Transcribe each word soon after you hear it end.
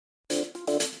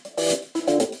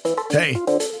Hey,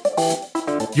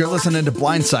 you're listening to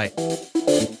Blindsight.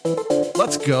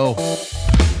 Let's go.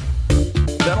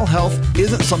 Mental health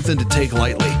isn't something to take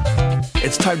lightly.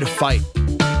 It's time to fight.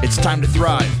 It's time to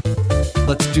thrive.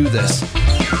 Let's do this.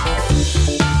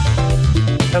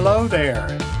 Hello there.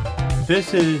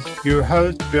 This is your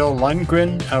host, Bill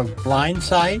Lundgren of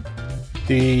Blindsight,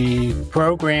 the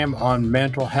program on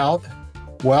mental health.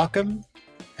 Welcome,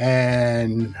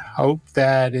 and hope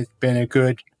that it's been a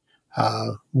good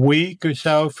week or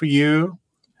so for you.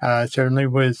 Certainly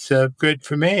was good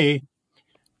for me.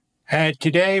 And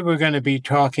today we're going to be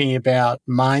talking about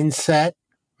mindset.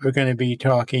 We're going to be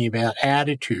talking about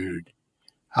attitude,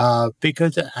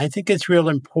 because I think it's real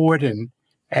important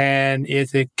and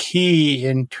is a key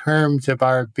in terms of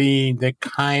our being the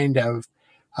kind of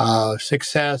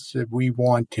success that we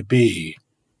want to be.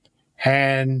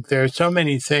 And there are so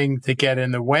many things that get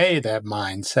in the way of that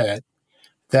mindset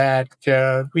that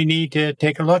we need to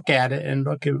take a look at it and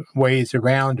look at ways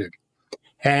around it.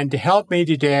 And to help me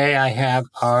today, I have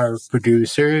our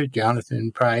producer,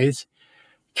 Jonathan Price,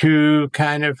 to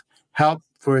kind of help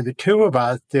for the two of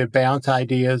us to bounce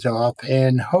ideas off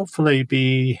and hopefully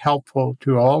be helpful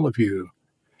to all of you.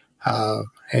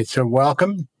 And so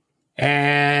welcome.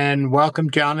 And welcome,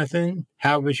 Jonathan.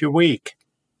 How was your week?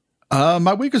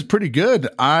 My week is pretty good.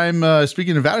 I'm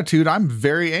speaking of attitude, I'm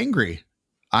very angry.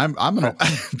 I'm gonna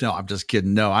no, I'm just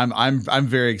kidding. No, I'm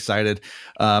very excited.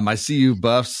 My CU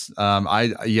Buffs. I'm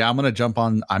gonna jump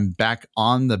on. I'm back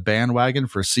on the bandwagon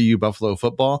for CU Buffalo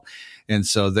football, and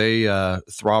so they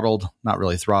not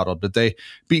really throttled, but they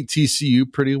beat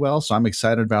TCU pretty well. So I'm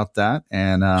excited about that.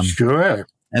 And sure.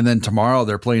 And then tomorrow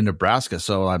they're playing Nebraska,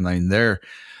 so I mean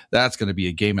that's going to be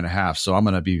a game and a half. So I'm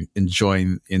going to be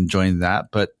enjoying that.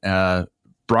 But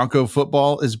Bronco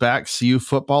football is back. CU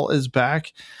football is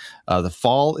back. The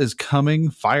fall is coming.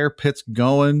 Fire pit's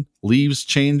going. Leaves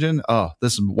changing. Oh,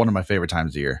 this is one of my favorite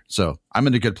times of year. So I'm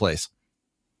in a good place.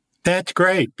 That's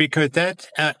great, because that's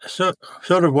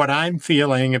sort of what I'm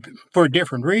feeling for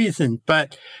different reasons.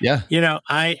 But, yeah,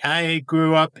 I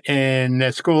grew up in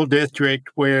a school district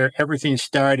where everything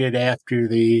started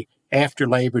after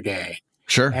Labor Day.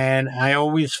 Sure. And I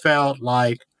always felt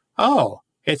like, oh,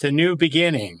 it's a new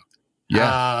beginning.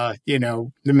 Yeah.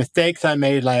 The mistakes I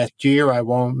made last year, I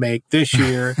won't make this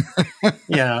year.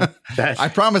 I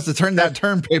promise to turn that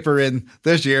term paper in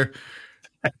this year.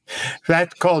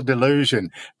 That's called delusion.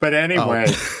 But anyway,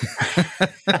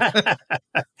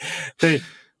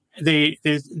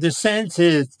 the sense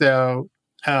is, though,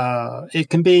 it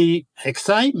can be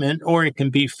excitement or it can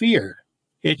be fear.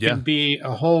 It can be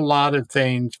a whole lot of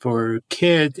things for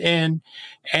kids, and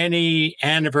any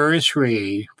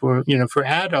anniversary for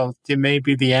adults, it may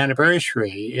be the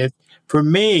anniversary. For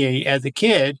me as a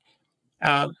kid,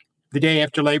 the day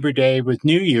after Labor Day was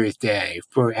New Year's Day.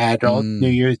 For adults, New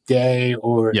Year's Day,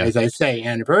 or as I say,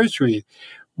 anniversary.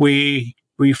 We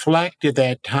reflect at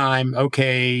that time,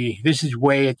 okay, this is the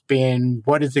way it's been.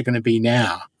 What is it going to be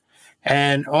now?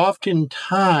 And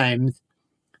oftentimes,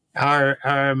 our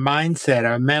mindset,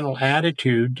 our mental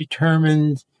attitude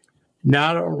determines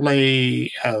not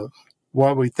only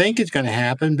what we think is going to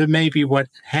happen, but maybe what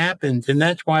happens. And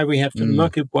that's why we have to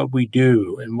look at what we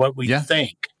do and what we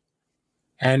think,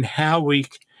 and how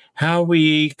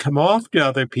we come off to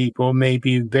other people may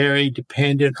be very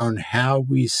dependent on how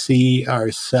we see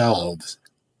ourselves.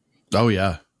 Oh,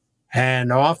 yeah.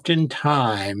 And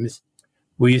oftentimes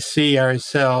we see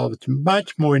ourselves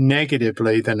much more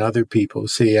negatively than other people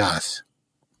see us.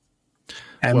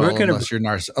 And unless you're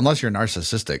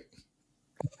narcissistic.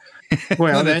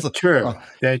 Well, that's true.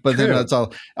 Then that's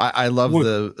all. I love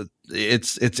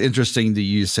it's interesting that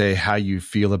you say how you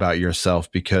feel about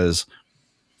yourself, because,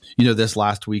 this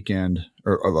last weekend,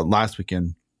 I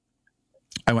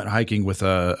went hiking with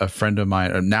a friend of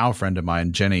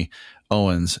mine, Jenny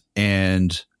Owens,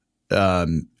 and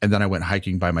then I went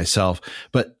hiking by myself,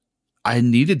 but I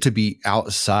needed to be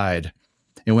outside.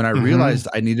 And when I realized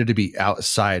I needed to be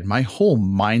outside, my whole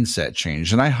mindset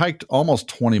changed, and I hiked almost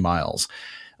 20 miles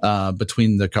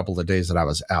between the couple of days that I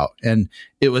was out. And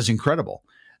it was incredible.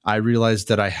 I realized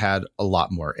that I had a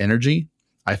lot more energy.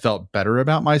 I felt better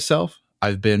about myself.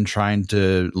 I've been trying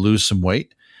to lose some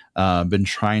weight, been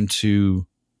trying to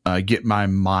get my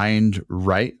mind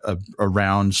right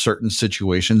around certain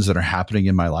situations that are happening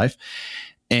in my life.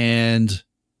 And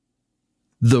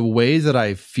the way that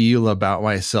I feel about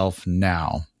myself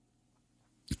now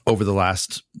over the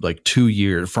last 2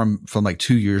 years, from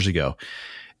 2 years ago,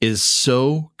 is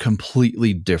so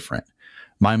completely different.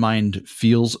 My mind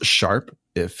feels sharp.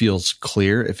 It feels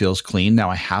clear. It feels clean.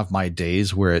 Now I have my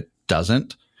days where it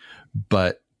doesn't,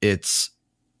 but it's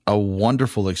a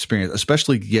wonderful experience,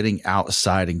 especially getting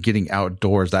outside and getting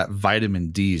outdoors. That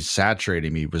vitamin D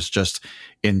saturating me was just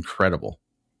incredible.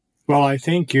 Well, I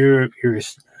think you're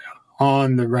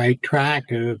on the right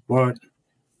track of what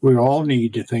we all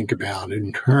need to think about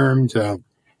in terms of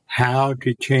how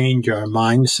to change our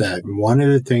mindset. And one of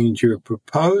the things you're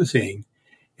proposing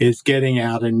is getting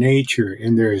out in nature.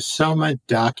 And there is so much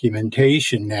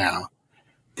documentation now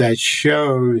that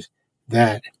shows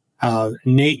that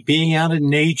being out in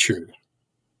nature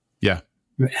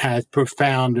has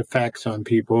profound effects on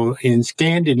people. In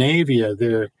Scandinavia,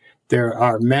 there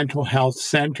are mental health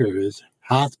centers,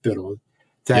 hospitals,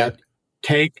 that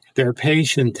take their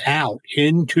patients out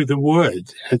into the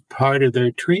woods as part of their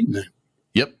treatment.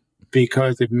 Yep.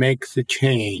 Because it makes a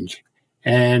change.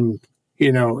 And,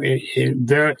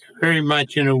 they're very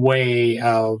much in a way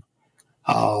of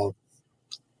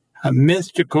a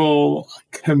mystical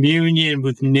communion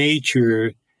with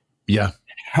nature. Yeah.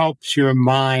 Helps your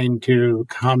mind to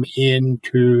come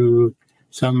into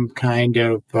some kind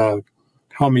of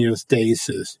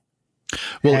homeostasis.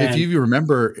 Well, if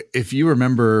you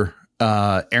remember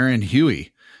Aaron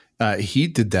Huey, he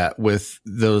did that with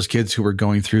those kids who were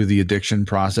going through the addiction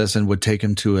process and would take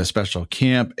them to a special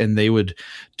camp, and they would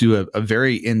do a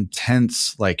very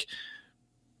intense,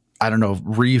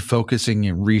 refocusing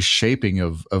and reshaping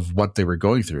of what they were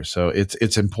going through. So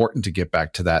it's important to get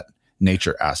back to that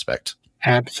nature aspect.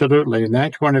 Absolutely. And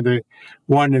that's one of the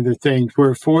things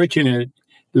we're fortunate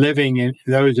living in,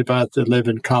 those of us that live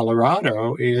in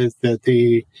Colorado, is that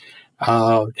the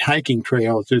hiking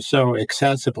trails are so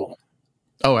accessible.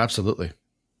 Oh, absolutely.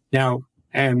 Now,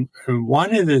 and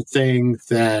one of the things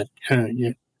that,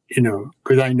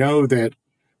 because I know that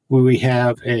we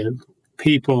have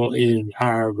people in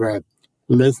our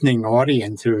listening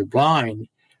audience who are blind,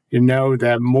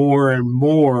 that more and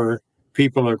more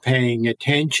people are paying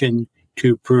attention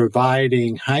to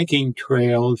providing hiking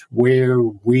trails where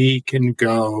we can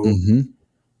go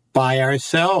by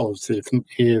ourselves if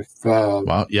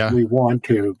we want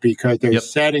to, because they're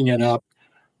setting it up.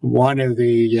 One of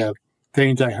the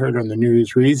things I heard on the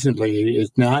news recently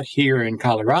is not here in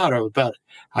Colorado, but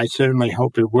I certainly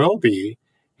hope it will be,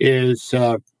 is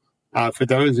for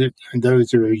those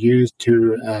who are used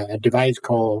to a device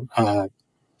called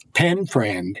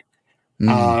PenFriend.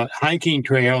 Hiking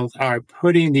trails are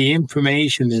putting the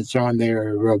information that's on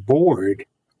their board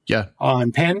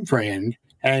on PenFriend.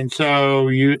 And so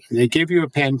they give you a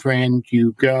PenFriend,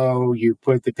 you go, you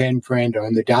put the PenFriend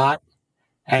on the dot,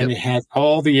 and it has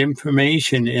all the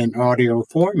information in audio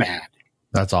format.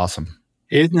 That's awesome.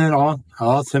 Isn't it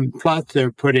awesome? Plus,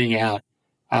 they're putting out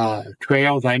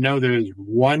trails. I know there's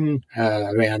one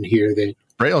around here that...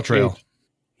 Braille Trail.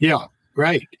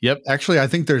 Right. Yep. Actually, I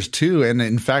think there's two. And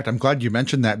in fact, I'm glad you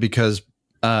mentioned that, because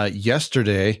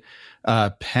yesterday,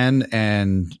 Penn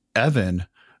and Evan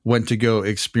went to go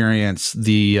experience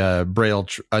the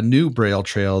a new Braille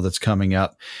Trail that's coming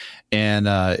up. And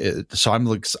so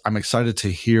I'm excited to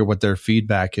hear what their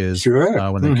feedback is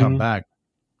when they come back.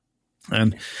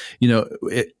 And,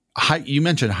 you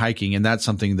mentioned hiking, and that's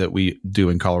something that we do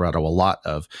in Colorado a lot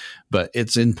of, but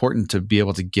it's important to be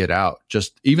able to get out,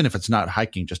 just even if it's not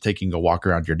hiking, just taking a walk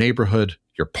around your neighborhood,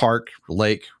 your park,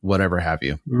 lake, whatever have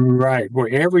you. Right.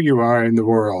 Wherever you are in the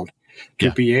world,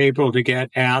 to be able to get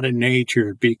out in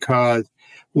nature, because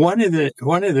one of the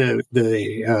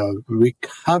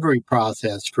recovery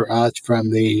process for us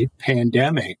from the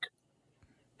pandemic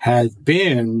has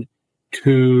been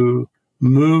to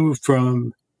move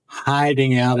from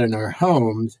hiding out in our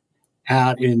homes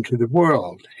out into the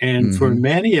world. And for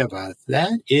many of us,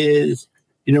 that is,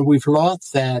 we've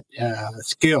lost that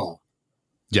skill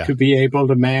to be able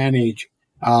to manage,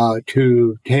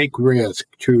 to take risk,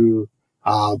 to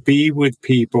be with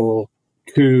people,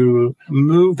 to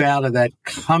move out of that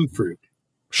comfort.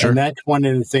 Sure. And that's one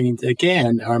of the things,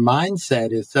 again, our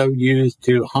mindset is so used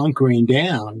to hunkering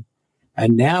down.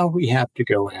 And now we have to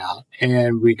go out,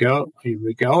 and we go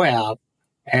out,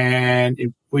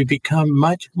 and we become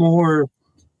much more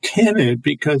timid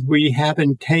because we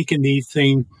haven't taken these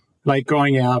things like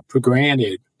going out for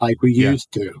granted like we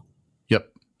used to. Yep.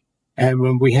 And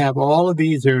when we have all of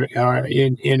these are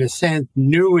in a sense,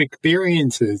 new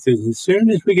experiences, as soon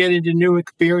as we get into new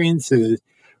experiences,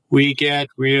 we can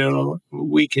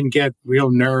get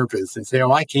real nervous and say,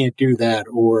 oh, I can't do that,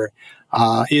 or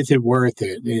is it worth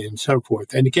it, and so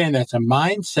forth. And again, that's a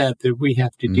mindset that we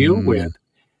have to deal with,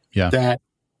 that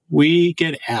we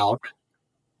get out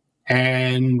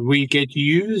and we get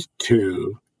used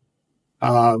to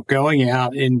going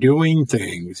out and doing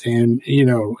things, and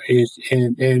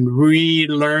and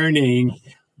relearning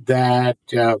that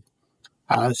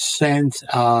a sense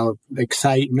of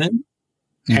excitement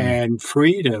and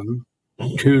freedom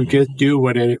to just do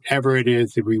whatever it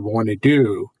is that we want to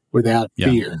do without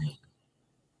fear.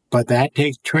 But that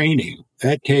takes training.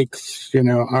 That takes,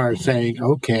 our saying,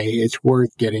 okay, it's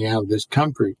worth getting out of this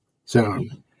comfort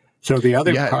zone. So the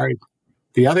other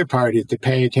part is to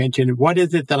pay attention. What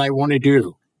is it that I want to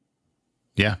do?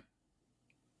 Yeah.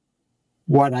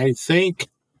 What I think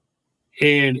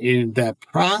in that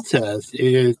process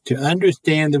is to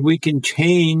understand that we can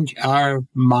change our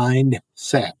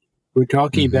mindset. We're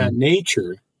talking about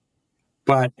nature,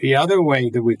 but the other way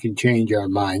that we can change our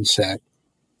mindset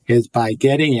is by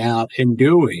getting out and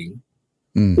doing,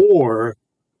 or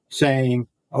saying,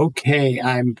 okay,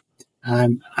 I'm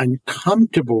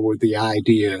uncomfortable with the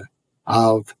idea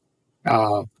of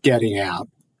getting out.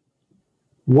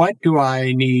 What do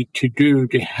I need to do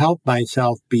to help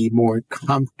myself be more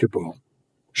comfortable?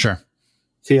 Sure.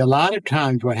 See, a lot of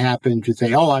times what happens is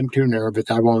say, oh, I'm too nervous,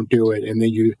 I won't do it. And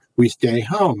then we stay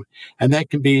home. And that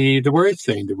can be the worst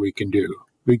thing that we can do.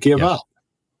 We give up.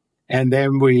 And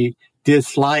then we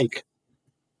dislike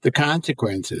the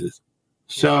consequences.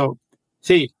 So,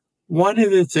 see, one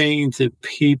of the things that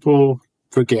people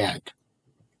forget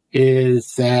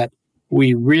is that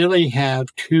we really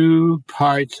have two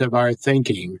parts of our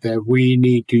thinking that we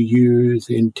need to use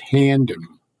in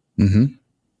tandem.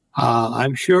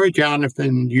 I'm sure,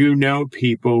 Jonathan, you know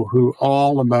people who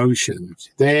all emotions.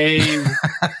 They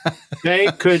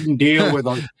couldn't deal with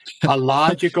a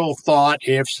logical thought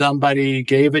if somebody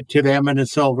gave it to them in a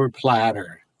silver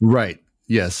platter. Right.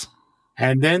 Yes.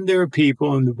 And then there are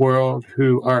people in the world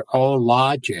who are all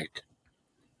logic.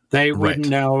 They wouldn't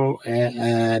know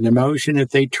an emotion if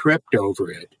they tripped over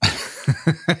it.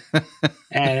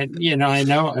 And, I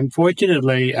know,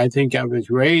 unfortunately, I think I was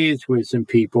raised with some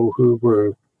people who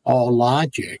were all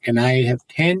logic, and I have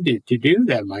tended to do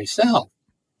that myself.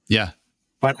 Yeah.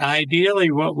 But ideally,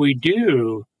 what we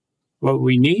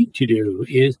need to do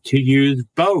is to use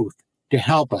both to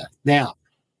help us. Now,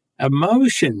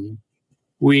 emotion,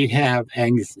 we have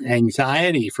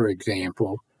anxiety, for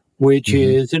example, which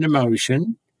is an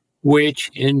emotion which,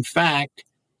 in fact,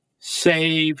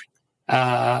 saved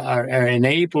or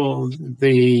enabled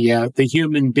the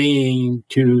human being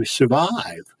to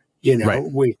survive.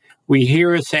 We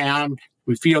hear a sound,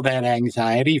 we feel that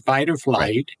anxiety, fight or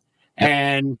flight,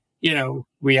 and,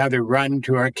 we either run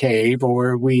to our cave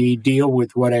or we deal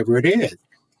with whatever it is.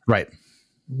 Right.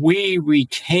 We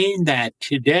retain that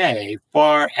today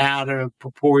far out of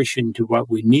proportion to what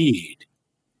we need.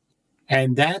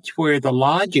 And that's where the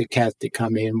logic has to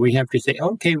come in. We have to say,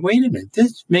 okay, wait a minute,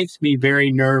 this makes me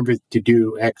very nervous to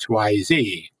do X, Y,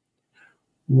 Z.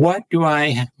 What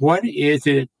is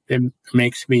it that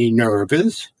makes me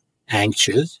nervous,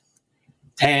 anxious,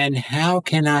 and how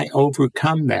can I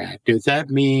overcome that? Does that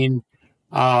mean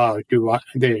to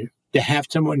have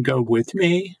someone go with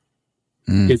me?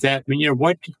 Does that mean,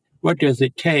 what does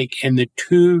it take? And the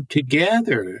two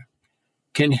together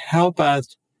can help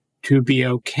us to be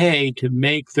okay to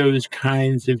make those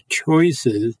kinds of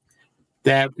choices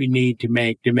that we need to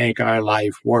make our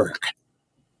life work.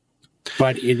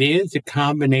 But it is a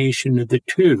combination of the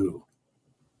two.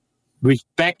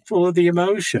 Respectful of the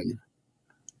emotion,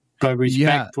 but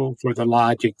respectful for the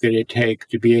logic that it takes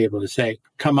to be able to say,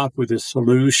 come up with a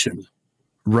solution.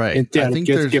 Right. Instead of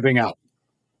just giving up.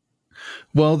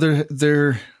 Well,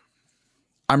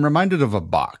 I'm reminded of a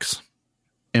box.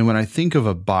 And when I think of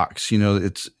a box,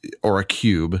 or a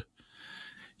cube,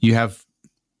 you have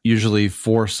usually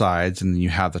four sides and then you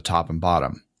have the top and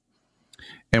bottom.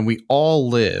 And we all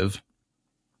live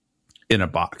in a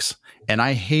box. And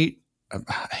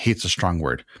hate's a strong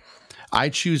word. I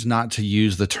choose not to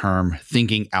use the term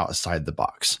thinking outside the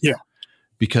box. Yeah.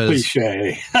 Because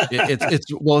cliche.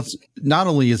 it's not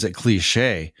only is it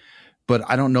cliche, but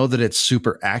I don't know that it's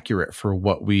super accurate for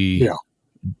what we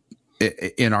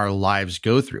in our lives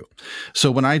go through.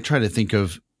 So when I try to think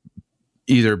of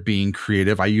either being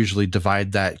creative, I usually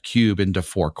divide that cube into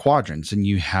four quadrants, and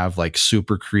you have like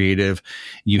super creative,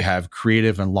 you have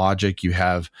creative and logic, you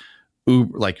have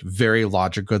like very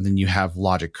logical, and then you have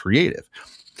logic creative.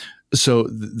 So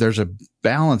there's a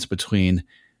balance between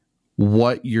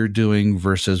what you're doing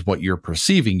versus what you're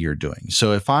perceiving you're doing.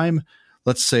 So if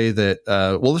let's say that,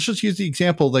 let's just use the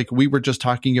example like we were just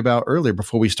talking about earlier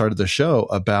before we started the show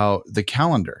about the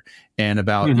calendar and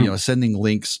about, sending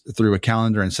links through a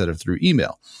calendar instead of through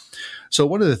email. So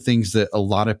one of the things that a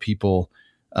lot of people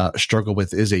struggle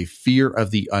with is a fear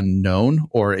of the unknown,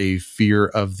 or a fear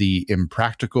of the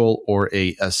impractical, or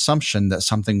a assumption that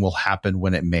something will happen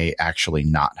when it may actually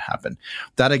not happen.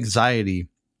 That anxiety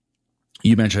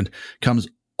you mentioned comes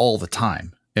all the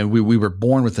time. And we were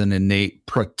born with an innate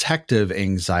protective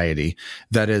anxiety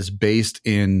that is based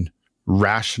in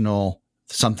rational,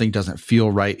 something doesn't feel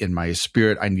right in my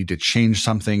spirit. I need to change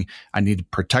something. I need to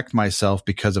protect myself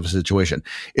because of a situation.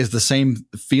 Is the same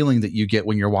feeling that you get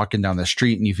when you're walking down the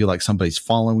street and you feel like somebody's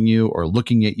following you or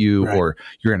looking at you, right. Or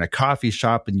you're in a coffee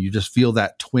shop and you just feel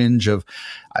that twinge of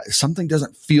something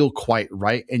doesn't feel quite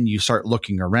right. And you start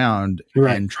looking around,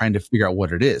 right. And trying to figure out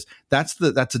what it is. That's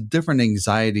a different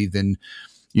anxiety than,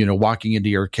 walking into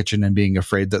your kitchen and being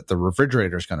afraid that the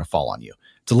refrigerator is going to fall on you.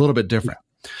 It's a little bit different.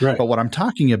 Right. But what I'm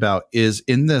talking about is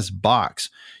in this box,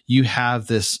 you have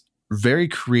this very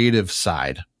creative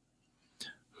side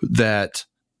that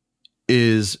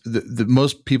is the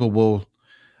most people will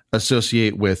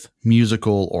associate with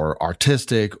musical or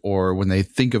artistic, or when they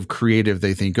think of creative,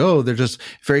 they think, oh, they're just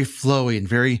very flowy and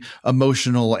very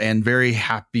emotional and very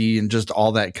happy and just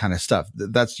all that kind of stuff.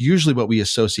 That's usually what we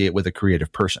associate with a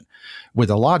creative person. With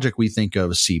a logic, we think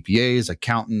of CPAs,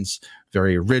 accountants,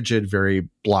 very rigid, very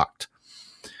blocked.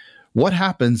 What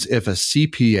happens if a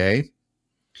CPA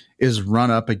is run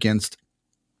up against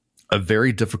a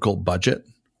very difficult budget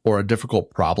or a difficult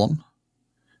problem?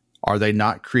 Are they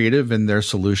not creative in their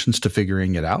solutions to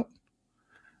figuring it out?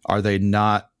 Are they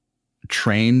not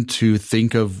trained to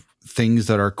think of things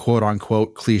that are quote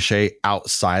unquote cliche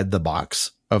outside the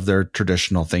box of their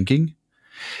traditional thinking?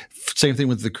 Same thing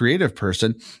with the creative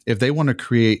person. If they want to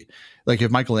create, like if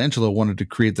Michelangelo wanted to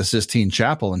create the Sistine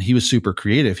Chapel and he was super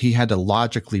creative, he had to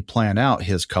logically plan out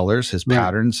his colors, his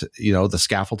patterns, the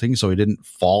scaffolding so he didn't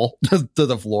fall to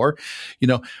the floor,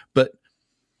 but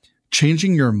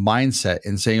changing your mindset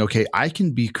and saying, okay, I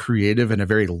can be creative in a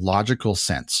very logical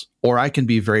sense, or I can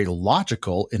be very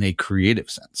logical in a creative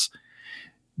sense.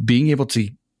 Being able to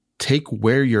take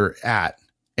where you're at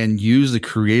and use the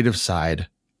creative side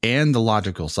and the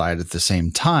logical side at the same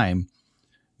time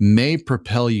may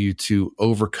propel you to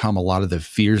overcome a lot of the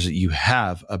fears that you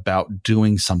have about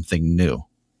doing something new.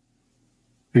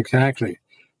 Exactly.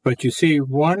 But you see,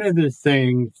 one of the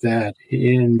things that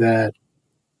in that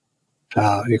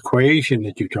equation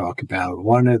that you talk about,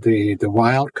 one of the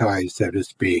wild cards, so to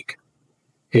speak,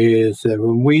 is that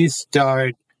when we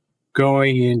start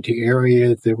going into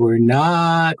areas that we're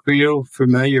not real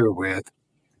familiar with,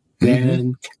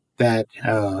 then that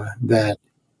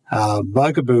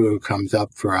bugaboo comes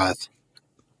up for us.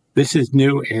 This is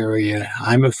new area.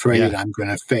 I'm afraid I'm going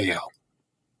to fail.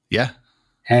 Yeah,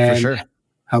 and for sure.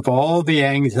 Of all the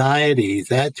anxieties,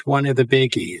 that's one of the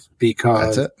biggies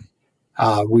because that's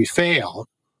it. We fail.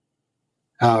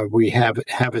 We have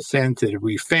a sense that if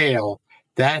we fail,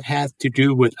 that has to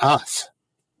do with us.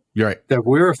 You're right. That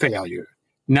we're a failure,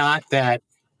 not that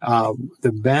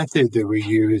the method that we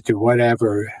used or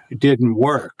whatever didn't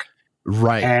work.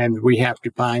 Right. And we have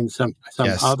to find some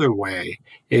other way.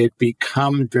 It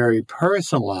becomes very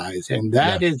personalized. And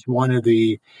that is one of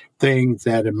the things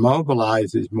that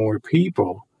immobilizes more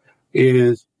people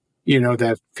is,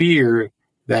 that fear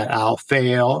that I'll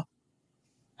fail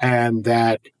and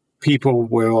that people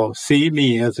will see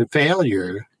me as a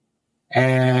failure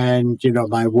and,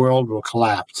 my world will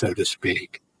collapse, so to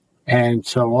speak. And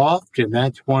so often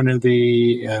that's one of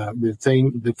the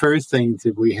first things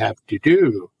that we have to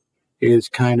do is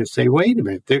kind of say, wait a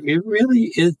minute, there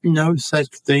really is no such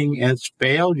thing as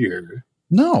failure.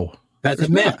 No. That's a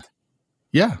myth. Not.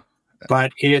 Yeah.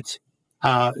 But it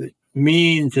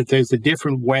means that there's a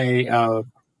different way of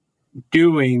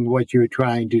doing what you're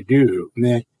trying to do.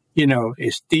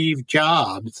 Steve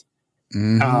Jobs,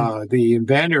 the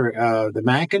inventor of the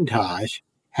Macintosh,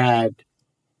 had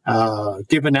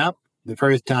given up the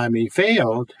first time he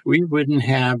failed, we wouldn't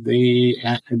have the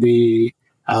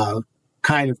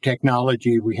kind of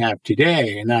technology we have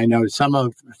today. And I know some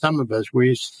of us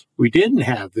wish we didn't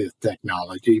have this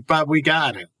technology, but we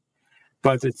got it.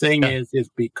 But the thing is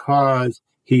because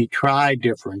he tried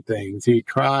different things, he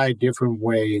tried different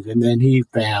ways, and then he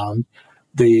found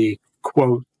the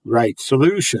quote right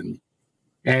solution.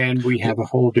 And we have a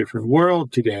whole different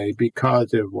world today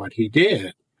because of what he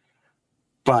did.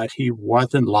 But he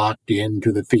wasn't locked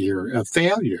into the fear of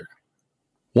failure.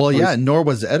 Well, nor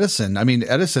was Edison. I mean,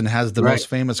 Edison has the most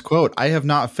famous quote, "I have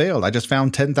not failed. I just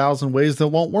found 10,000 ways that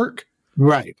won't work."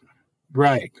 Right.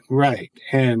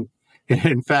 And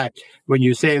in fact, when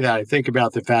you say that, I think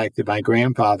about the fact that my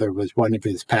grandfather was one of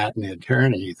his patent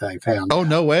attorneys, I found. Oh,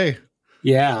 no way.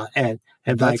 Yeah. And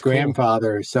my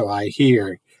grandfather, cool. So I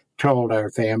hear, told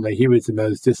our family he was the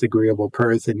most disagreeable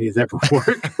person he's ever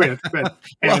worked with. But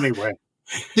anyway.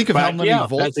 Think of how many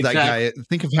volts that guy.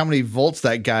 Think of how many volts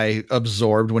that guy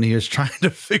absorbed when he was trying to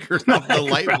figure out the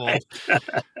light bulb.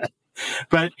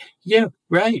 But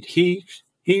right, he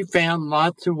he found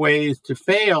lots of ways to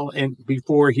fail, and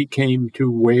before he came to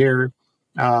where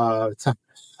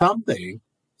something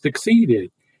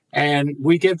succeeded. And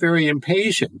we get very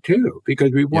impatient too,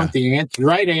 because we want the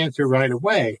right answer right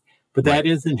away. But that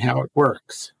isn't how it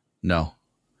works. No.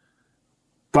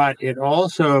 But it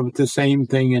also is the same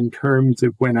thing in terms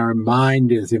of when our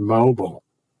mind is immobile.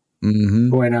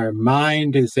 Mm-hmm. When our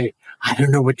mind is saying, I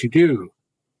don't know what to do,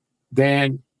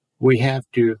 then we have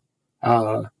to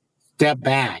step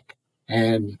back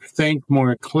and think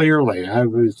more clearly. I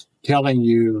was telling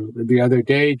you the other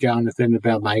day, Jonathan,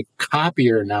 about my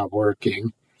copier not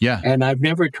working. Yeah. And I've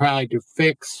never tried to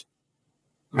fix,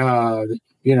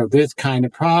 this kind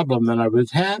of problem that I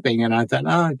was having. And I thought,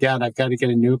 oh, God, I've got to get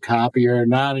a new copier,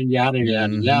 yada, yada,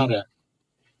 yada.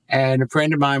 And a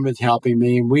friend of mine was helping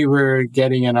me, and we were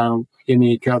getting in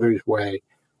each other's way.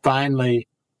 Finally,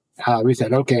 we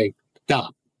said, okay,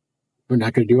 stop. We're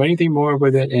not going to do anything more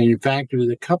with it. And in fact, it was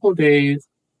a couple of days,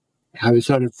 I was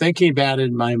sort of thinking about it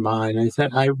in my mind. I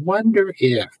said, I wonder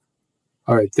if,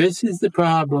 all right, this is the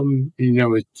problem.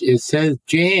 It says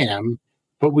jam,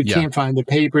 but we can't find the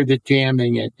paper that's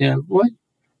jamming it. What?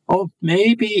 Oh,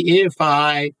 maybe if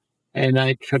and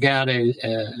I took out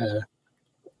a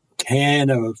can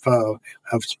of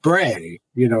spray,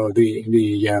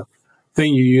 the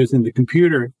thing you use in the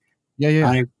computer. Yeah.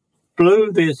 I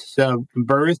blew this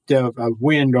burst of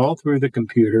wind all through the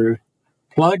computer,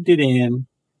 plugged it in,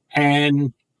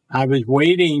 and I was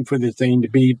waiting for the thing to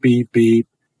beep, beep, beep,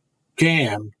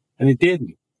 jam, and it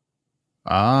didn't.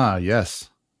 Ah, yes.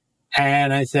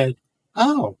 And I said,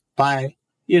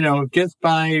 just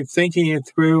by thinking it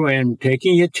through and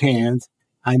taking a chance,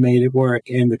 I made it work,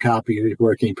 and the copy is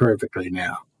working perfectly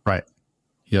now. Right.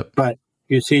 Yep. But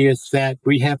you see, it's that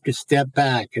we have to step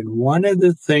back. And one of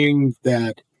the things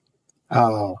that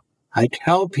I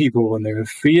tell people when they're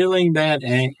feeling that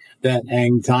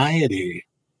anxiety,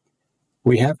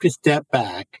 we have to step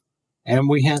back and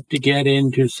we have to get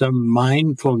into some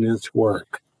mindfulness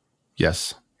work.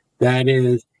 Yes. That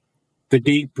is the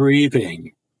deep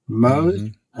breathing.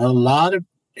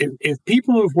 If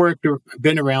people who've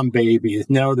been around babies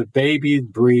know that babies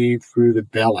breathe through the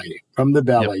belly, from the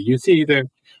belly. Yep. You see their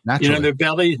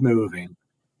belly's moving.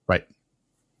 Right.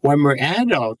 When we're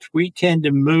adults, we tend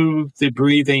to move the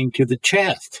breathing to the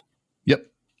chest. Yep.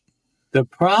 The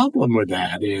problem with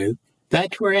that is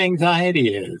that's where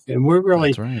anxiety is. And we're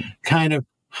really kind of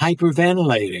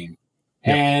hyperventilating.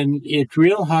 Yep. And it's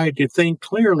real hard to think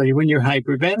clearly when you're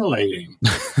hyperventilating.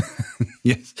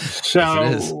 Yes.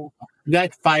 So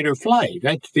that's fight or flight.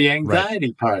 That's the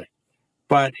anxiety part.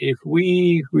 But if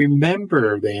we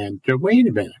remember then to wait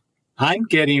a minute, I'm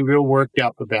getting real worked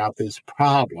up about this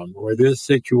problem or this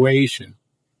situation.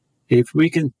 If we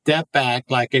can step back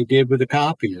like I did with the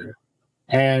copier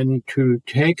and to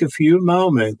take a few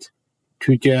moments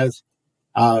to just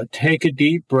take a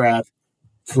deep breath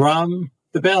from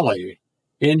the belly,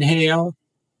 inhale,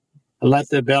 let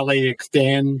the belly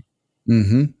extend.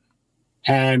 Mm-hmm.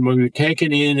 And when we take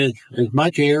it in as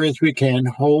much air as we can,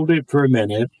 hold it for a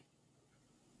minute,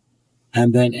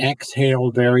 and then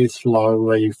exhale very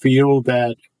slowly. Feel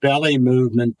that belly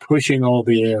movement pushing all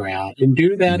the air out, and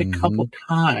do that a couple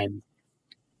times.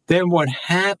 Then what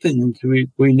happens, we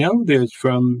know this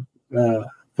from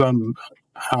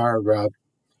our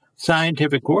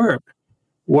scientific work,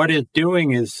 what it's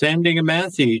doing is sending a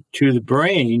message to the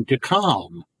brain to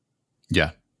calm.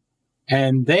 Yeah.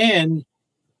 And then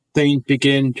things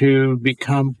begin to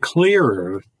become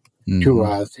clearer to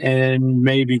us, and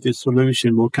maybe the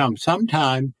solution will come.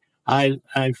 Sometimes I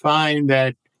find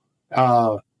that,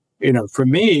 for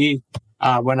me,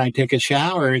 when I take a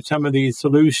shower, some of these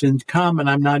solutions come and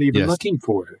I'm not even looking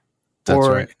for it. That's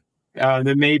right.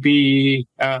 There may be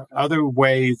other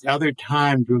ways, other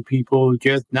times when people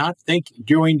just not think,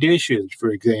 doing dishes, for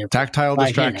example. Tactile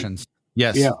distractions.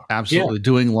 Yes, absolutely. Yeah.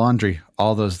 Doing laundry,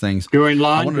 all those things. Doing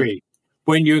laundry.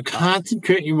 When you're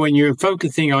concentrating, when you're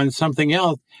focusing on something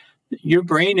else, your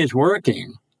brain is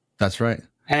working. That's right.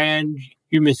 And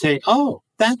you may say, oh,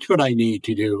 that's what I need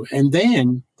to do. And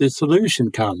then the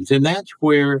solution comes. And that's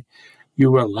where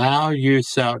you allow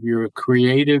yourself, your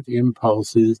creative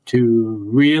impulses to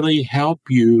really help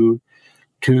you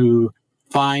to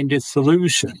find a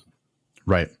solution.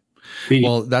 Right.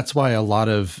 Well, that's why a lot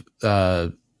of,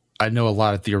 I know a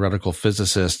lot of theoretical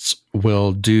physicists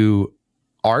will do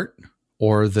art,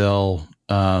 or they'll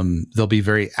be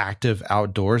very active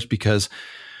outdoors because,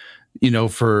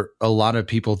 for a lot of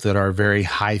people that are very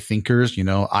high thinkers,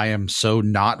 I am so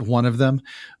not one of them,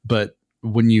 but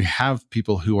when you have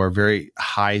people who are very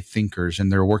high thinkers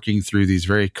and they're working through these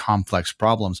very complex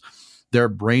problems, their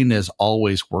brain is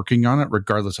always working on it,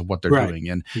 regardless of what they're doing.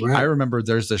 And I remember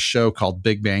there's this show called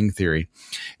Big Bang Theory,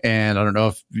 and I don't know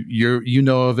if you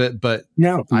know of it, but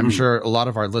no. I'm sure a lot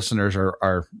of our listeners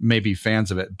are maybe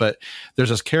fans of it. But there's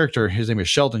this character, his name is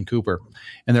Sheldon Cooper,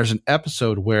 and there's an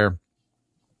episode where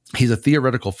he's a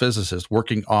theoretical physicist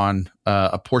working on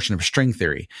a portion of string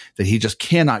theory that he just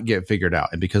cannot get figured out.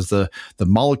 And because the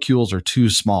molecules are too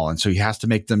small, and so he has to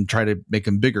try to make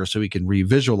them bigger so he can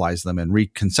revisualize them and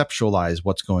reconceptualize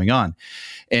what's going on.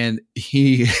 And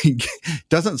he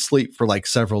doesn't sleep for like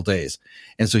several days.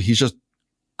 And so he's just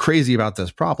crazy about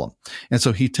this problem. And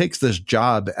so he takes this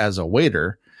job as a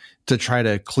waiter to try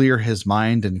to clear his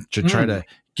mind and to try to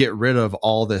get rid of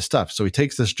all this stuff. So he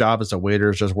takes this job as a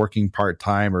waiter, just working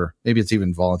part-time, or maybe it's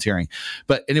even volunteering.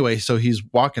 But anyway, so he's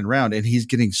walking around and he's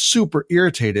getting super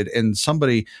irritated, and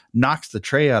somebody knocks the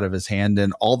tray out of his hand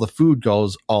and all the food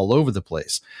goes all over the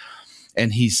place.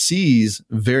 And he sees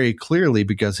very clearly,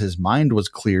 because his mind was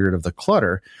cleared of the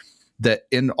clutter, that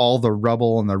in all the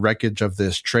rubble and the wreckage of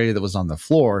this tray that was on the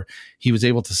floor, he was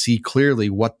able to see clearly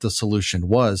what the solution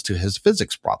was to his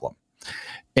physics problem.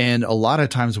 And a lot of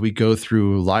times we go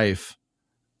through life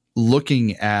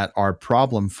looking at our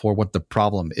problem for what the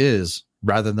problem is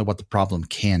rather than what the problem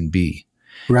can be.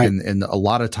 Right. And a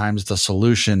lot of times the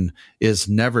solution is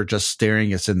never just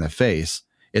staring us in the face.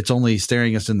 It's only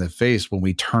staring us in the face when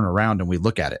we turn around and we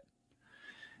look at it.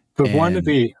 But one of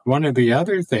the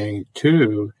other things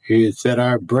too is that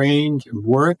our brain's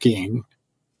working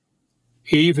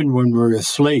even when we're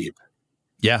asleep.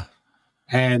 Yeah.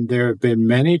 And there have been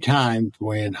many times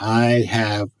when I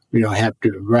have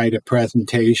to write a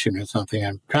presentation or something.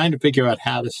 I'm trying to figure out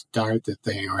how to start the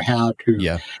thing, or how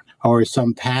to, or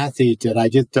some passage that I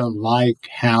just don't like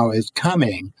how it's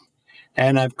coming.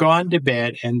 And I've gone to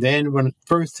bed, and then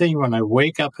first thing when I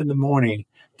wake up in the morning,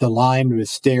 the line was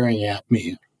staring at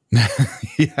me.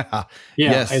 Yeah.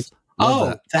 Yes.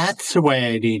 That's the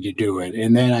way I need to do it.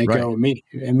 And then I go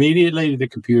immediately to the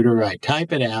computer, I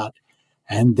type it out,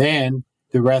 and then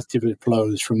the rest of it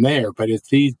flows from there. But it's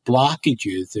these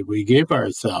blockages that we give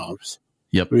ourselves,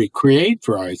 we create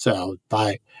for ourselves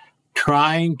by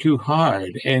trying too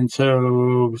hard. And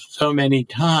so many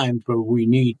times what we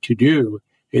need to do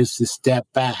is to step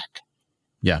back.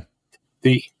 Yeah.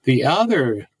 The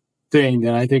other thing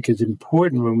that I think is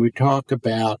important when we talk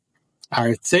about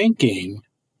our thinking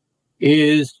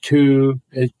is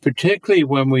particularly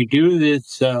when we do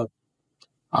this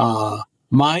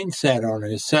mindset on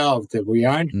ourselves that we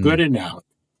aren't good enough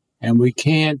and we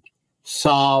can't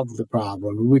solve the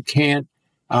problem, we can't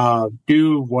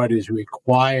do what is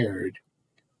required,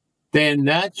 then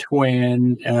that's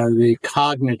when the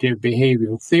cognitive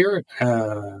behavioral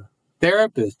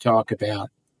therapists talk about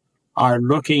are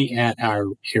looking at our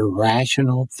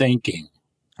irrational thinking.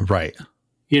 Right.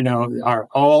 Our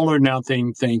all or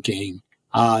nothing thinking.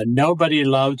 Nobody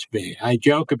loves me. I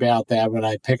joke about that when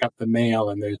I pick up the mail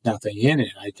and there's nothing in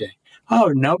it. I say,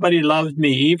 oh, nobody loves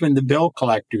me. Even the bill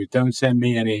collectors don't send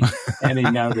me any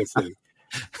notices.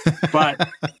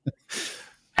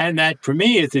 And that for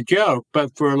me is a joke.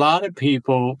 But for a lot of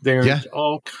people, there's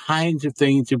all kinds of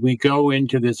things that we go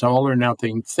into this all or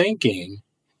nothing thinking.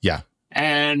 Yeah.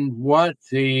 And what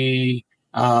the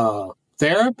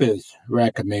therapists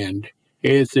recommend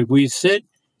is that we sit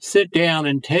down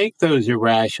and take those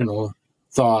irrational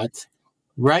thoughts,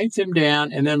 write them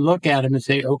down, and then look at them and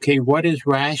say, okay, what is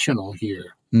rational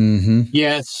here? Mm-hmm.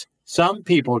 Yes, some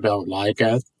people don't like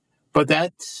us, but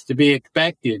that's to be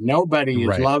expected. Nobody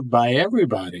is loved by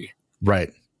everybody.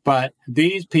 Right. But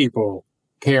these people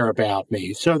care about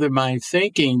me. So that my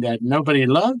thinking that nobody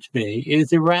loves me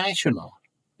is irrational.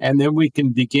 And then we can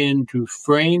begin to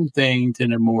frame things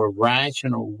in a more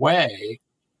rational way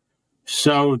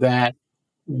so that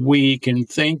we can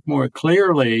think more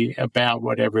clearly about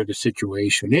whatever the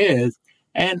situation is,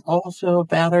 and also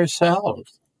about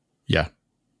ourselves. Yeah.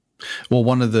 Well,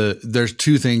 there's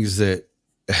two things that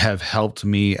have helped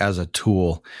me as a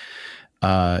tool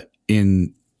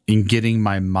in getting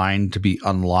my mind to be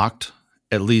unlocked.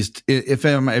 At least if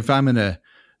I'm in a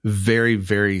very,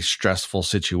 very stressful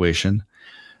situation,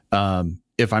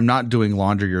 if I'm not doing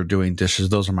laundry or doing dishes,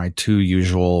 those are my two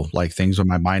usual things when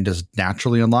my mind is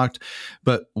naturally unlocked.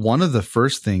 But one of the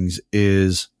first things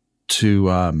is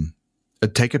to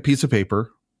take a piece of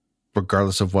paper,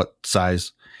 regardless of what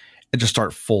size, and just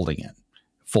start folding it.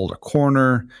 Fold a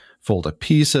corner, fold a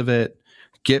piece of it,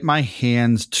 get my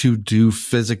hands to do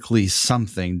physically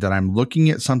something that I'm looking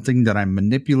at, something that I'm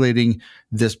manipulating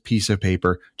this piece of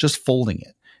paper, just folding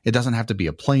it. It doesn't have to be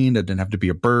a plane. It doesn't have to be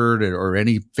a bird or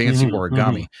any fancy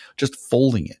origami. Just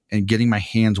folding it and getting my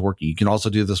hands working. You can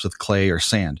also do this with clay or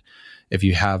sand. If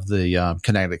you have the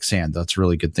kinetic sand, that's a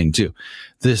really good thing too.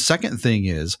 The second thing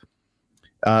is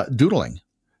doodling,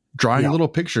 drawing little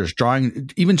pictures, drawing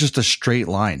even just a straight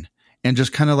line, and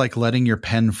just kind of like letting your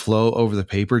pen flow over the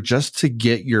paper just to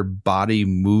get your body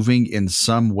moving in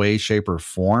some way, shape, or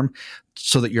form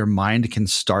so that your mind can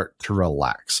start to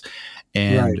relax.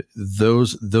 And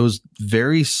those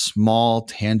very small,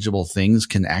 tangible things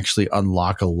can actually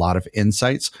unlock a lot of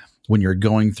insights when you're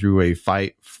going through a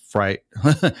fight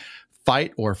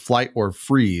or flight or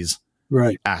freeze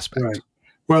aspect. Right.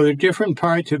 Well, the different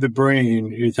parts of the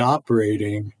brain is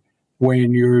operating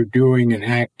when you're doing an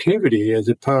activity as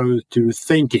opposed to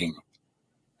thinking.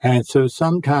 And so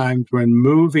sometimes when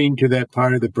moving to that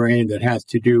part of the brain that has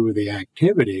to do with the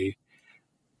activity,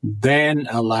 then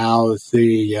allows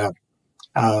the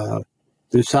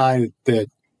side that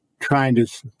trying to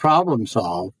problem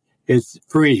solve is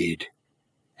freed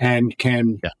and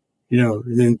can,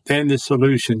 then the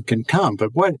solution can come.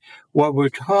 But what we're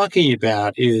talking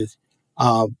about is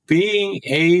being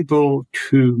able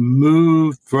to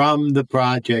move from the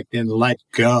project and let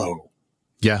go.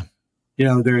 Yeah.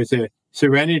 There's a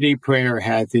serenity prayer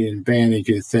has the advantage.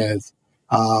 It says,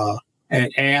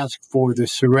 and ask for the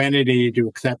serenity to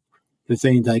accept the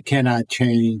things I cannot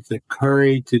change, the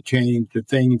courage to change the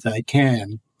things I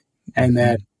can. And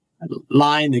that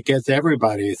line that gets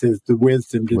everybody says the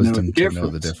wisdom to know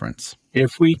the difference.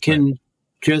 If we can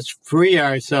just free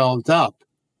ourselves up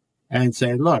and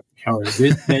say, look,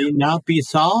 this may not be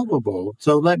solvable,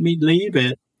 so let me leave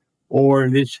it. Or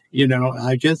this,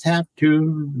 I just have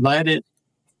to let it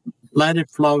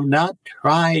flow, not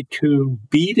try to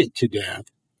beat it to death,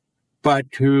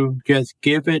 but to just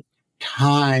give it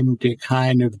time to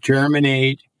kind of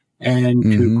germinate and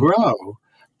to grow.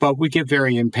 But we get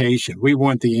very impatient. We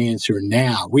want the answer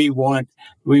now. We want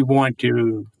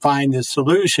to find the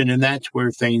solution, and that's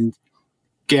where things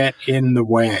get in the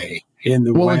way. And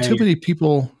too many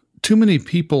people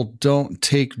don't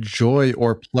take joy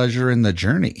or pleasure in the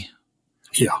journey.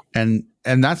 Yeah. And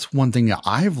that's one thing that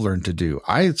I've learned to do.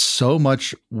 I so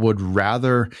much would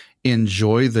rather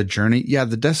enjoy the journey. Yeah,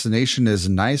 the destination is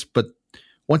nice, but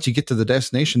once you get to the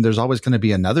destination, there's always going to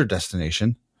be another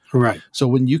destination. Right. So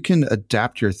when you can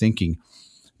adapt your thinking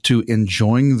to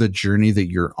enjoying the journey that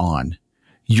you're on,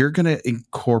 you're going to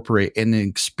incorporate and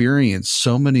experience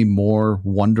so many more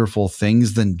wonderful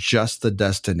things than just the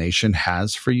destination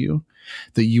has for you,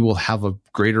 that you will have a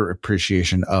greater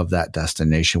appreciation of that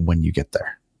destination when you get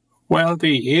there. Well,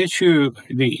 the issue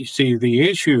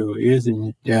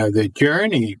isn't the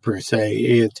journey per se.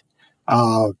 It's,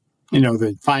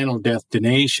 the final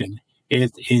destination.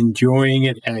 It's enjoying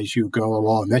it as you go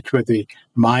along. That's what the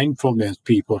mindfulness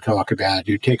people talk about.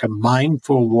 You take a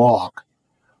mindful walk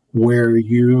where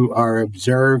you are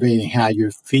observing how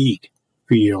your feet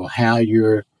feel, how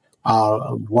your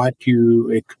what you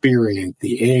experience,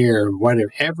 the air,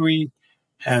 whatever, every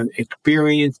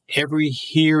experience, every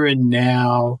here and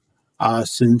now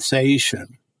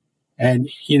sensation. And,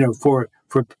 for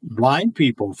blind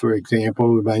people, for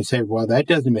example, we might say, well, that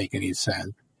doesn't make any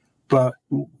sense. But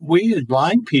we as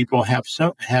blind people have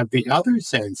the other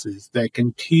senses that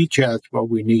can teach us what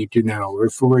we need to know. Or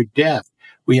if we're deaf,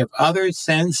 we have other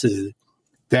senses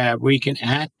that we can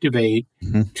activate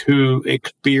to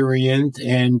experience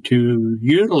and to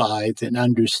utilize and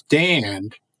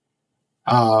understand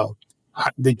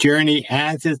the journey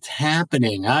as it's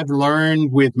happening. I've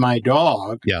learned with my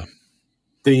dog,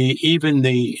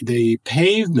 the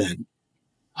pavement,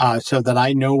 so that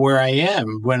I know where I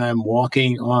am when I'm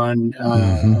walking on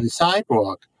the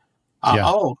sidewalk.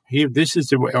 This is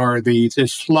the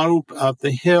slope of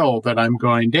the hill that I'm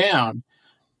going down.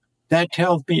 That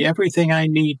tells me everything I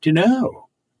need to know.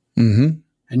 And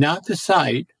not the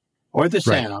sight or the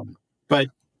sound, but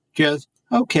just,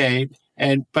 okay.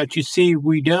 But you see,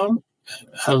 we don't,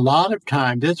 a lot of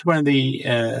times, that's one of the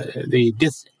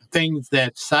things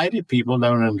that sighted people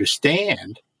don't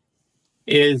understand,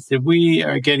 is that we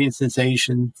are getting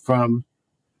sensation from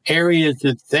areas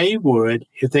that they would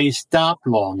if they stopped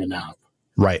long enough.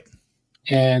 Right.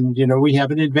 And, we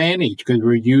have an advantage because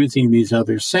we're using these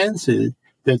other senses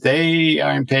that they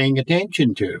aren't paying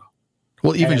attention to.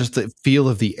 Well, even just the feel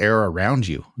of the air around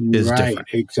you is different. Right,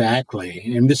 exactly.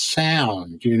 And the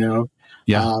sound, the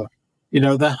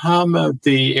hum of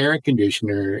the air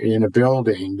conditioner in a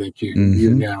building that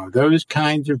those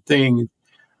kinds of things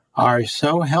are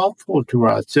so helpful to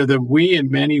us, so that we, in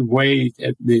many ways,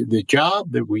 the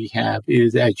job that we have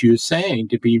is, as you're saying,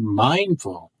 to be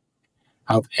mindful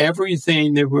of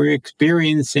everything that we're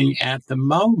experiencing at the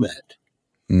moment.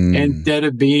 Instead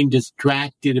of being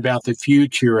distracted about the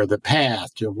future or the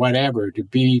past or whatever, to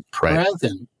be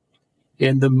present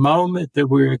in the moment that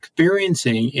we're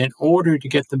experiencing in order to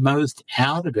get the most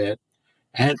out of it,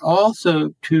 and also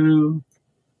to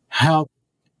help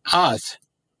us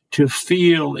to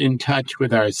feel in touch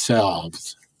with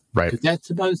ourselves. Right. That's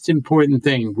the most important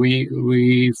thing.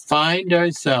 We find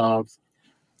ourselves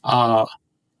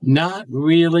not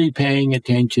really paying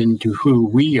attention to who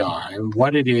we are and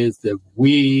what it is that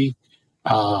we're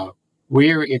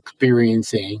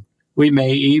experiencing. We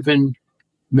may even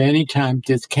many times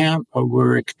discount what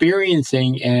we're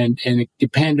experiencing and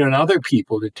depend on other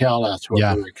people to tell us what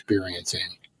we're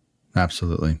experiencing.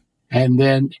 Absolutely. And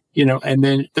then,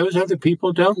 those other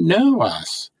people don't know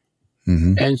us.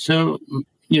 Mm-hmm. And so,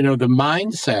 the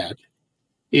mindset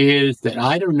is that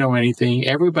I don't know anything.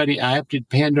 I have to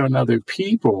depend on other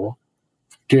people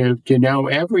to know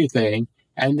everything.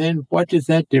 And then what does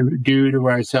that do to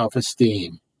our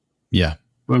self-esteem? Yeah.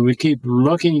 When we keep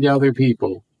looking to other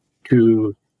people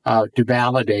to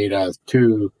validate us,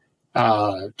 to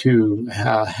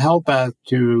help us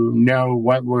to know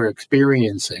what we're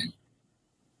experiencing.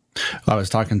 I was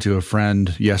talking to a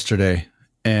friend yesterday,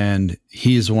 and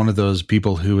he's one of those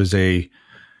people who is a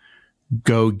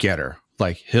go-getter.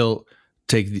 Like, he'll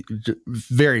take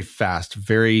very fast,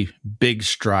 very big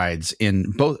strides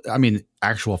in both,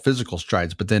 actual physical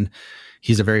strides, but then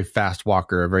he's a very fast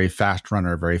walker, a very fast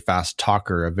runner, a very fast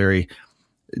talker,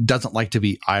 doesn't like to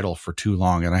be idle for too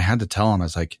long. And I had to tell him, I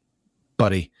was like,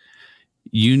 buddy,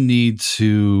 you need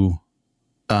to,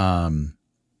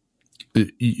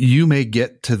 you may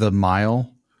get to the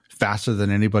mile faster than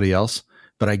anybody else,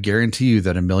 but I guarantee you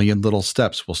that a million little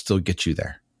steps will still get you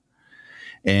there.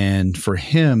 And for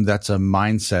him, that's a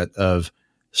mindset of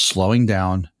slowing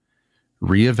down,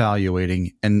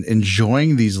 reevaluating, and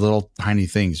enjoying these little tiny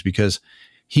things, because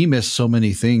he missed so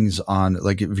many things on,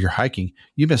 like, if you're hiking,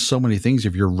 you miss so many things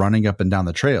if you're running up and down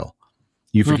the trail.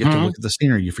 You forget to look at the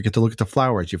scenery. You forget to look at the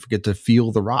flowers. You forget to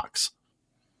feel the rocks.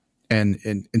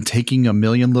 And taking a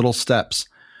million little steps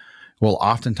will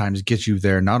oftentimes get you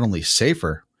there not only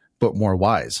safer, but more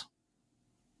wise.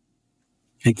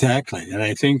 Exactly. And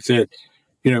I think that,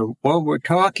 what we're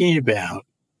talking about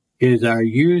is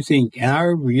using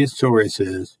our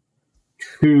resources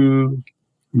to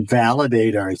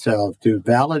validate ourselves, to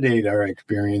validate our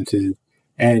experiences,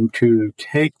 and to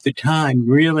take the time.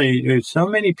 Really, there's so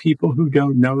many people who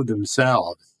don't know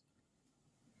themselves.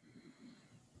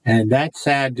 And that's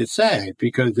sad to say,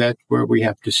 because that's where we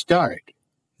have to start.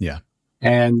 Yeah.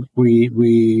 And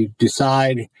we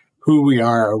decide who we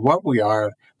are or what we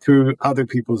are through other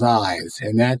people's eyes.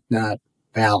 And that's not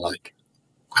valid,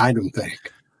 I don't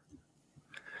think.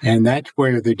 And that's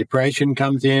where the depression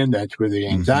comes in. That's where the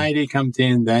anxiety comes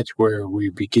in. That's where we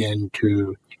begin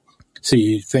to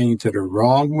see things that are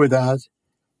wrong with us,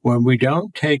 when we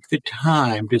don't take the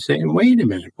time to say, wait a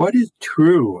minute, what is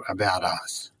true about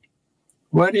us?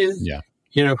 What is,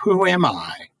 who am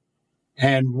I?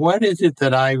 And what is it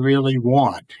that I really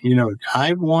want?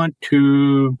 I want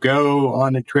to go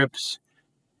on a trip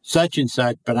such and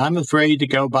such, but I'm afraid to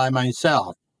go by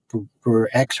myself for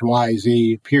X, Y,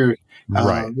 Z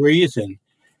reason.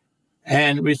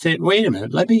 And we said, wait a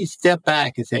minute, let me step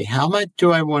back and say, how much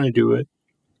do I want to do it?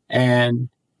 And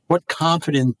what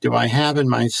confidence do I have in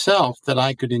myself that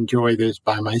I could enjoy this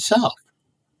by myself?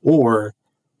 Or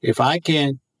if I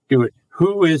can't do it,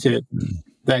 who is it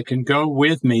that can go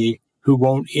with me who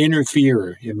won't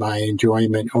interfere in my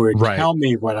enjoyment or tell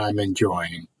me what I'm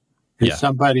enjoying? It's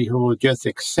somebody who will just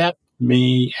accept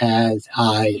me as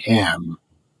I am.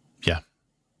 Yeah.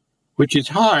 Which is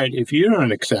hard if you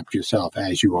don't accept yourself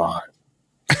as you are.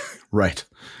 Right.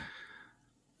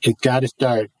 It's got to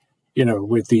start,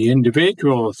 with the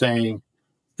individual saying,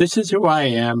 this is who I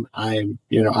am. I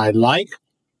like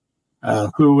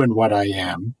who and what I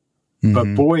am. Mm-hmm.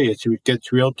 But boy, it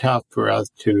gets real tough for us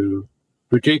to,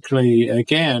 particularly,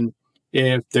 again,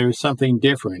 if there's something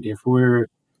different. If we're,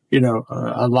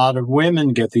 a lot of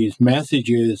women get these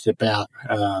messages about,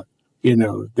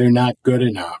 they're not good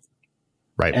enough.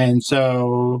 Right. And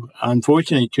so,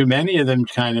 unfortunately, too many of them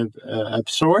kind of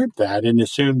absorb that and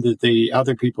assume that the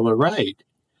other people are right.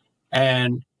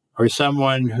 Or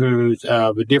someone who's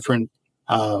of a different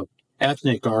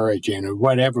ethnic origin or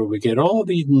whatever, we get all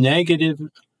these negative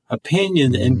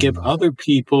opinions and give other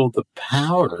people the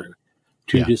power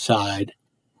to decide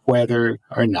whether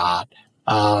or not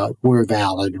we're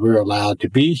valid, we're allowed to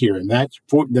be here. And that's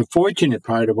the fortunate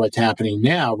part of what's happening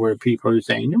now, where people are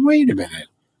saying, wait a minute,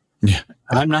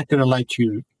 I'm not going to let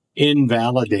you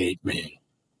invalidate me.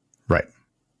 Right.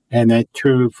 And that's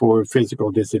true for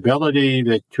physical disability.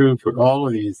 That's true for all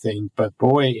of these things. But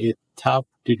boy, it's tough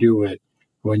to do it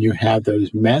when you have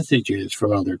those messages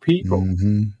from other people.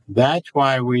 Mm-hmm. That's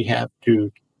why we have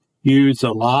to use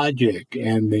the logic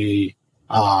and the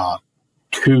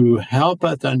to help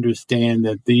us understand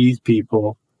that these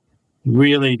people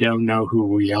really don't know who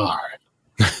we are.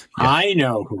 Yep. I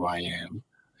know who I am.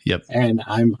 Yep. And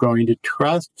I'm going to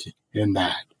trust in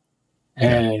that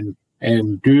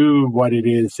and do what it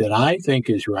is that I think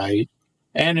is right.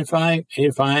 And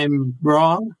if I'm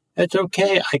wrong, that's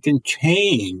okay. I can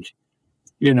change,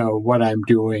 what I'm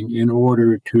doing in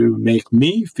order to make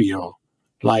me feel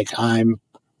like I'm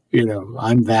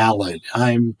valid.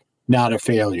 I'm not a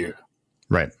failure.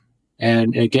 Right.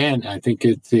 And again, I think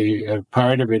it's the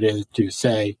part of it is to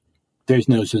say there's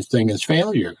no such thing as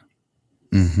failure.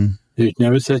 Mm-hmm. There's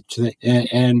no such thing,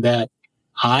 and that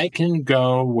I can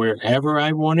go wherever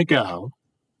I want to go,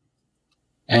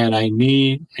 and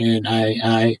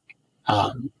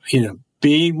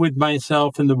being with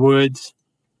myself in the woods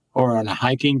or on a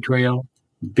hiking trail,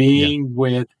 being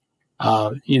with,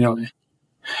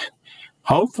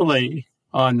 hopefully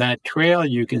on that trail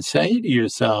you can say to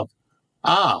yourself,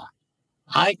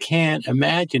 I can't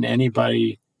imagine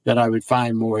anybody that I would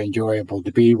find more enjoyable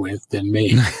to be with than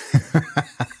me.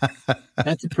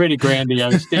 That's a pretty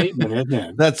grandiose statement, isn't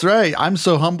it? That's right. I'm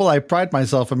so humble. I pride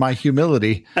myself in my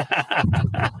humility.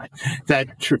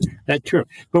 That's true.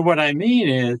 But what I mean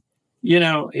is,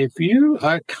 if you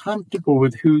are comfortable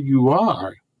with who you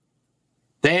are,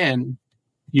 then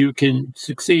you can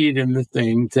succeed in the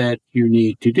things that you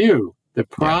need to do. The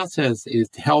process is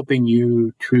helping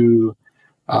you to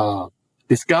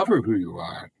discover who you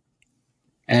are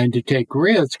and to take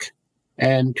risk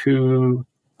and to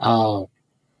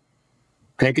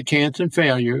take a chance in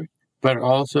failure, but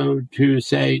also to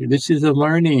say, this is a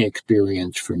learning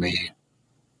experience for me.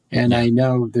 And I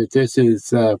know that this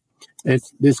is,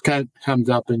 this comes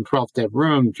up in 12-step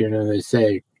rooms, they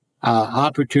say,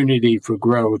 opportunity for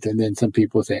growth. And then some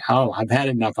people say, I've had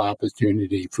enough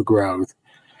opportunity for growth.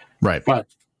 Right. But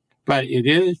it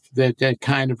is that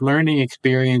kind of learning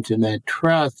experience and that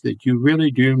trust that you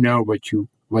really do know what you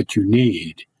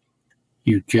need.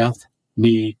 You just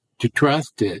need to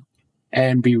trust it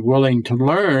and be willing to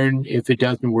learn if it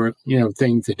doesn't work,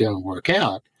 things that don't work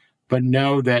out. But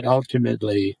know that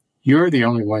ultimately you're the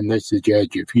only one that's the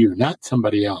judge of you, not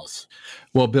somebody else.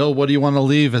 Well, Bill, what do you want to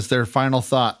leave as their final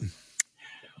thought?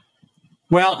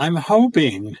 Well, I'm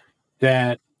hoping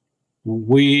that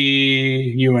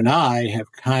you and I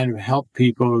have kind of helped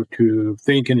people to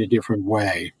think in a different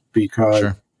way,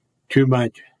 because too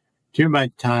much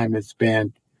time is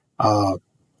spent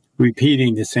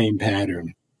repeating the same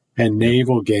pattern and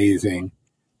navel gazing,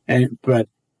 but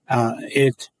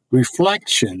it's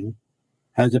reflection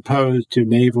as opposed to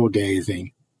navel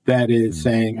gazing. That is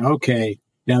saying, okay,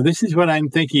 now this is what I'm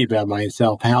thinking about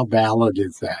myself. How valid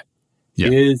is that? Yeah.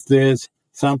 Is this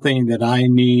something that I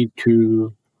need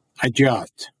to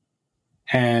adjust?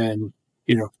 And,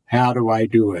 how do I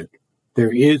do it?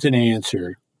 There is an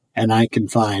answer and I can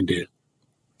find it.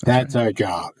 That's our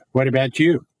job. What about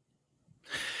you?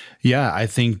 Yeah, I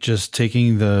think just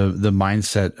taking the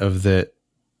mindset of that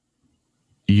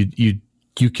you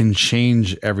can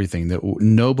change everything, that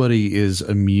nobody is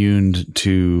immune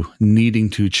to needing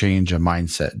to change a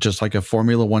mindset. Just like a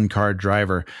Formula One car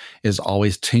driver is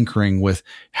always tinkering with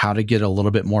how to get a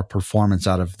little bit more performance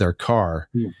out of their car.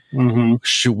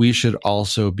 Mm-hmm. We should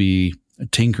also be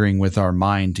tinkering with our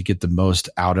mind to get the most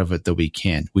out of it that we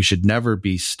can. We should never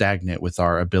be stagnant with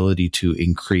our ability to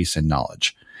increase in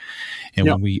knowledge. And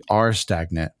when we are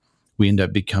stagnant, we end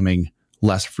up becoming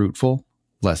less fruitful,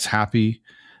 less happy,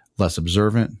 less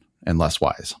observant, and less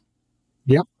wise.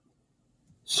 Yep.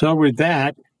 So with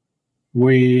that,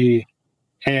 we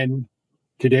end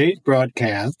today's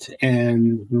broadcast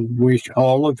and wish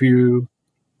all of you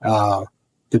the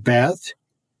best,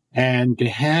 and to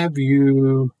have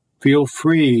you feel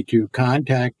free to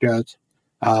contact us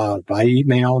by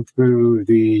email through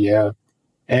the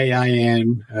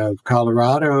AIN of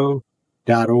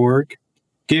Colorado.org.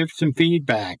 Give some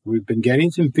feedback. We've been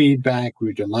getting some feedback.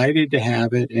 We're delighted to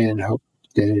have it and hope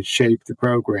to shape the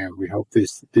program. We hope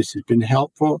this has been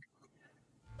helpful.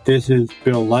 This is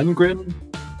Bill Lundgren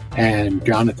and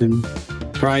Jonathan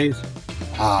Price,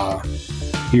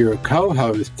 your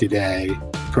co-host today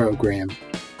program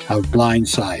of Blind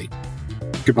Sight.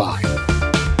 Goodbye.